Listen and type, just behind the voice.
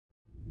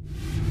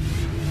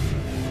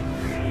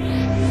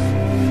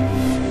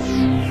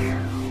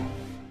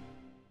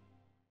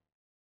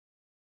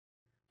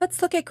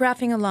Let's look at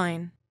graphing a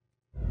line.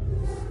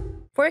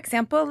 For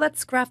example,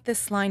 let's graph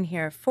this line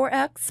here.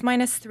 4x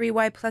minus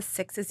 3y plus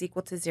 6 is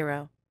equal to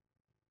 0.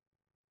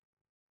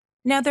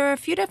 Now, there are a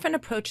few different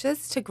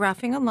approaches to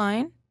graphing a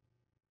line.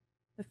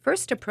 The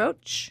first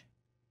approach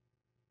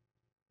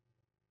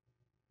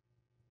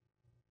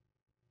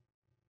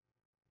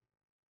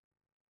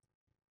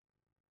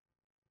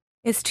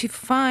is to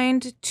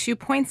find 2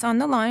 points on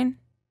the line.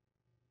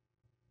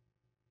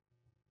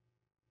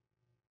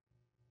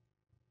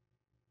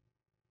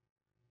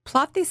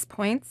 Plot these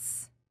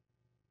points,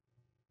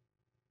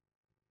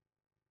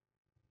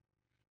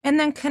 and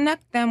then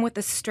connect them with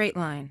a straight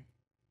line.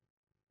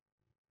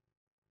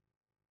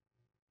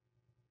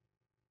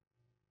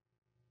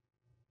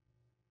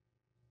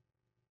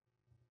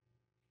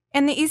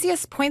 And the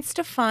easiest points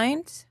to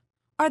find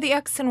are the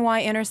x and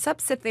y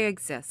intercepts if they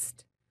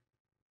exist.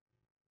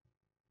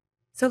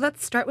 So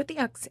let's start with the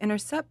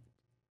x-intercept.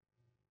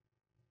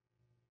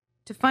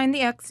 To find the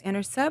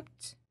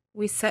x-intercept,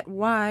 we set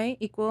y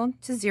equal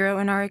to 0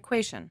 in our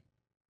equation,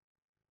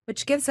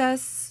 which gives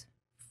us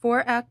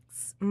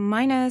 4x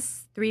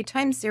minus 3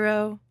 times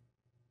 0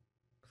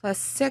 plus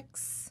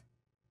 6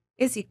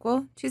 is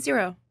equal to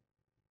 0,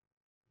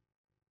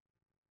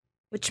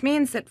 which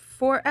means that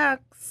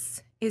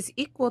 4x is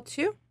equal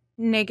to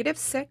negative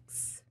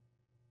 6,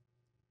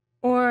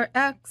 or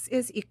x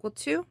is equal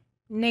to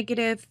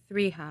negative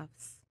 3/2.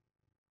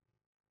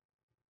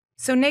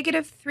 So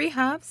negative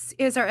 3/2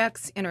 is our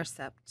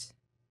x-intercept,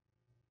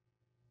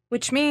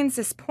 which means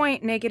this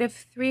point, negative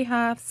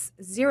 3/2,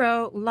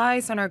 0,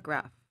 lies on our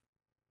graph.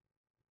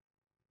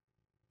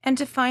 And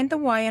to find the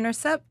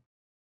y-intercept,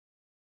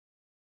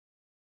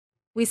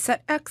 we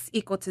set x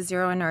equal to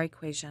 0 in our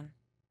equation,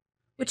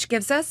 which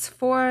gives us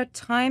 4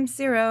 times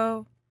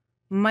 0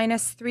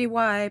 minus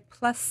 3y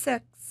plus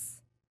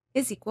 6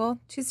 is equal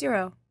to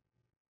 0.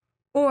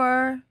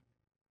 Or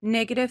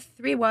negative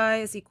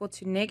 3y is equal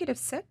to negative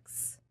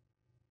 6.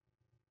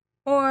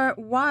 Or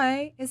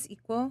y is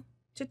equal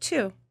to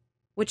 2,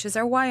 which is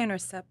our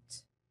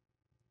y-intercept,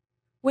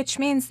 which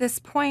means this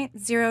point,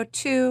 0,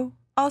 2,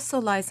 also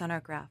lies on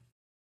our graph.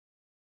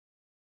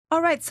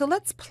 All right, so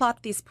let's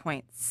plot these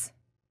points.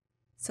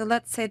 So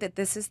let's say that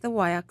this is the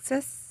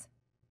y-axis,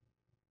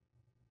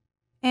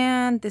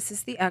 and this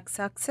is the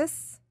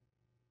x-axis.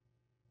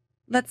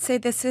 Let's say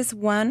this is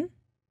 1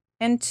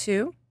 and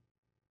 2,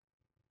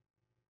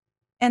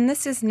 and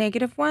this is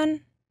negative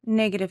 1,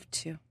 negative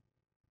 2.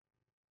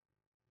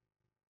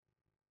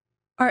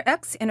 Our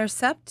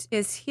x-intercept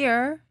is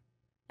here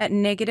at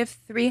negative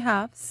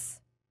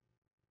 3/2.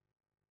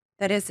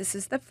 That is, this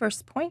is the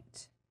first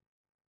point.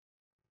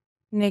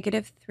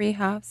 Negative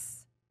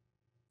 3/2,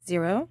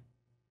 0.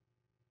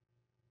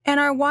 And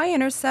our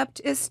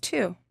y-intercept is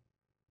 2.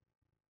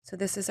 So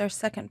this is our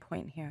second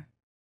point here.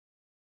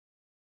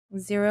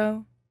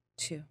 0,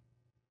 2.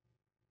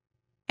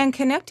 And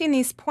connecting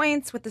these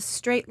points with a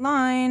straight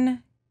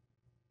line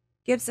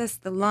gives us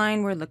the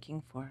line we're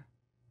looking for.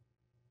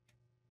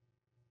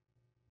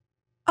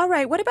 All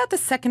right, what about the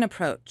second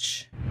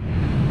approach?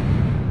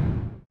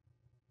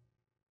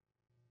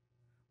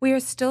 We are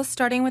still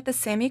starting with the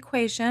same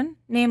equation,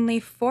 namely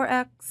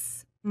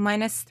 4x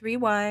minus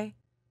 3y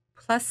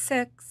plus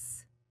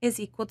 6 is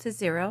equal to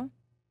 0.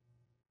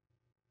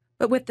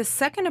 But with the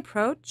second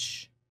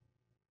approach,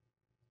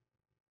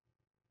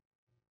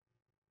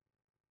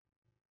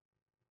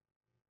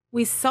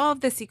 we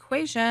solve this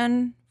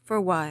equation for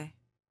y.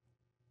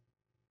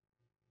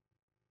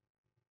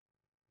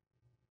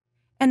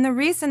 And the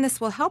reason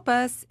this will help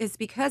us is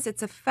because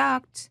it's a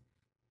fact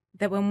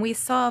that when we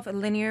solve a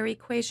linear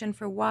equation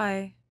for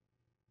y,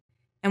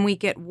 and we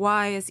get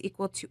y is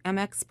equal to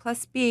mx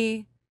plus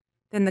b,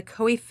 then the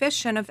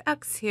coefficient of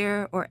x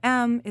here, or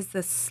m, is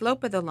the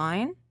slope of the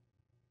line.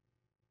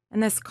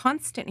 And this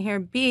constant here,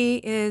 b,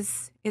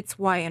 is its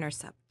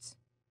y-intercept.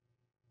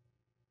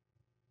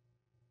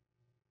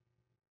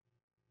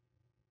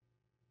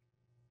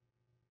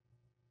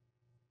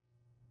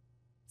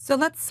 So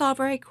let's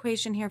solve our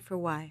equation here for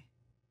y.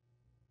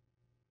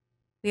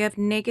 We have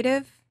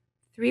negative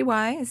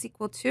 3y is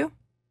equal to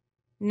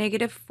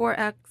negative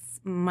 4x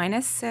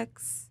minus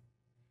 6,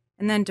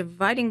 and then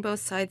dividing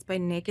both sides by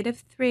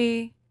negative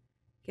 3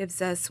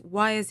 gives us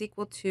y is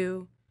equal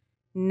to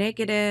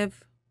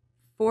negative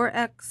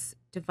 4x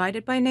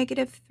divided by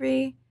negative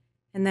 3,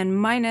 and then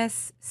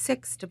minus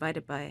 6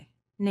 divided by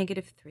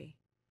negative 3.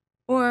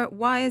 Or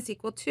y is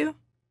equal to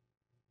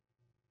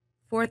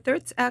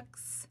 4/3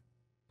 x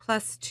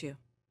plus 2.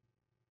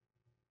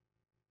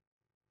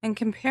 And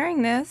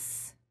comparing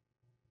this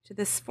to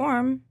this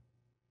form,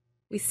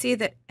 we see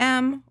that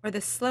m, or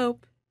the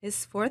slope,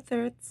 is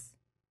 4/3,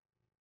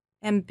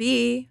 and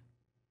b,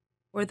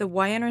 or the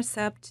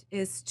y-intercept,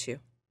 is 2.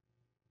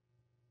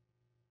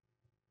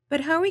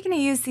 But how are we going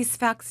to use these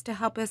facts to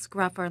help us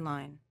graph our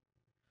line?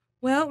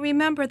 Well,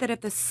 remember that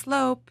if the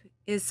slope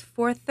is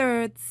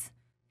 4/3,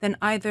 then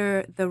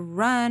either the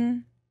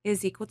run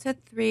is equal to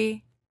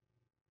 3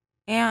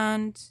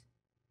 and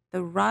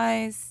the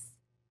rise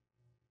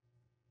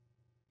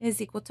is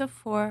equal to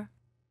 4,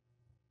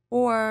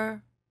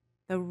 or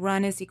the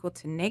run is equal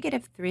to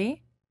negative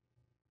 3,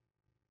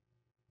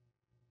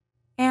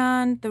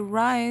 and the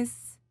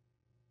rise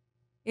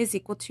is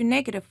equal to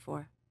negative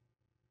 4,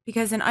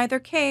 because in either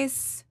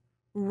case,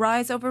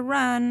 rise over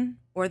run,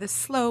 or the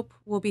slope,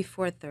 will be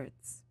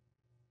 4/3.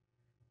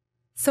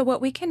 So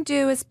what we can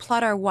do is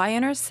plot our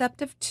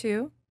y-intercept of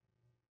 2.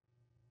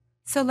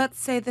 So let's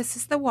say this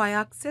is the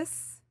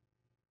y-axis,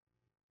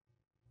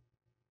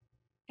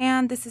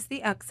 and this is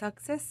the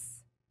x-axis.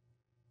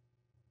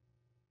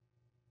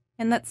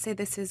 And let's say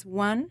this is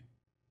 1,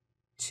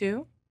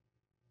 2.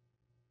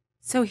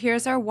 So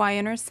here's our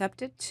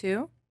y-intercept at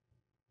 2.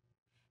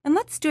 And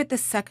let's do it the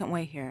second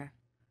way here.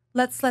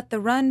 Let's let the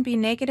run be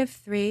negative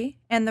 3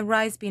 and the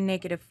rise be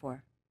negative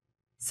 4.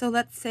 So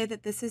let's say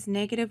that this is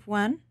negative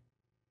 1,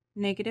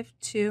 negative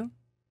 2,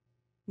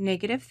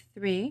 negative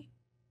 3.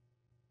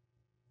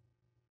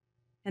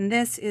 And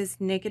this is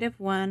negative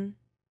 1,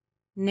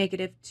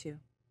 negative 2.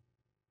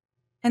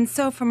 And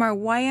so from our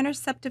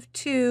y-intercept of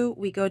 2,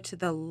 we go to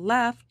the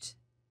left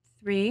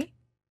 3,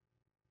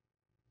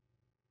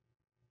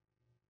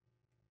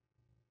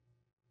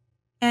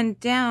 and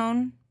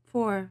down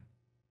 4.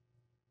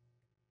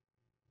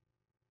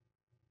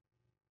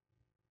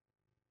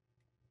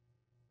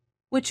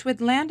 Which would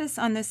land us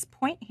on this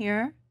point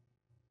here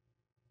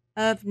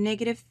of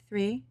negative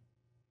 3,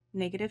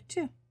 negative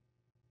 2.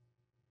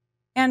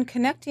 And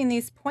connecting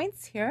these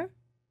points here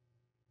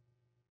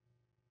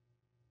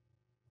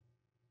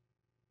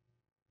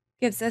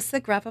gives us the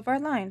graph of our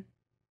line,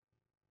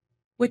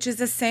 which is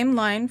the same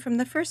line from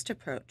the first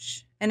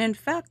approach. And in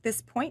fact,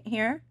 this point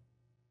here,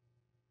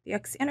 the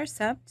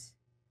x-intercept,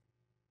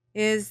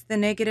 is the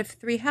negative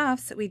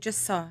 3/2 that we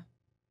just saw.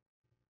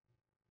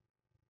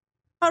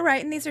 All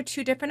right, and these are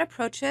two different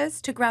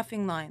approaches to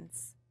graphing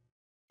lines.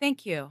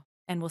 Thank you,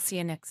 and we'll see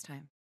you next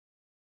time.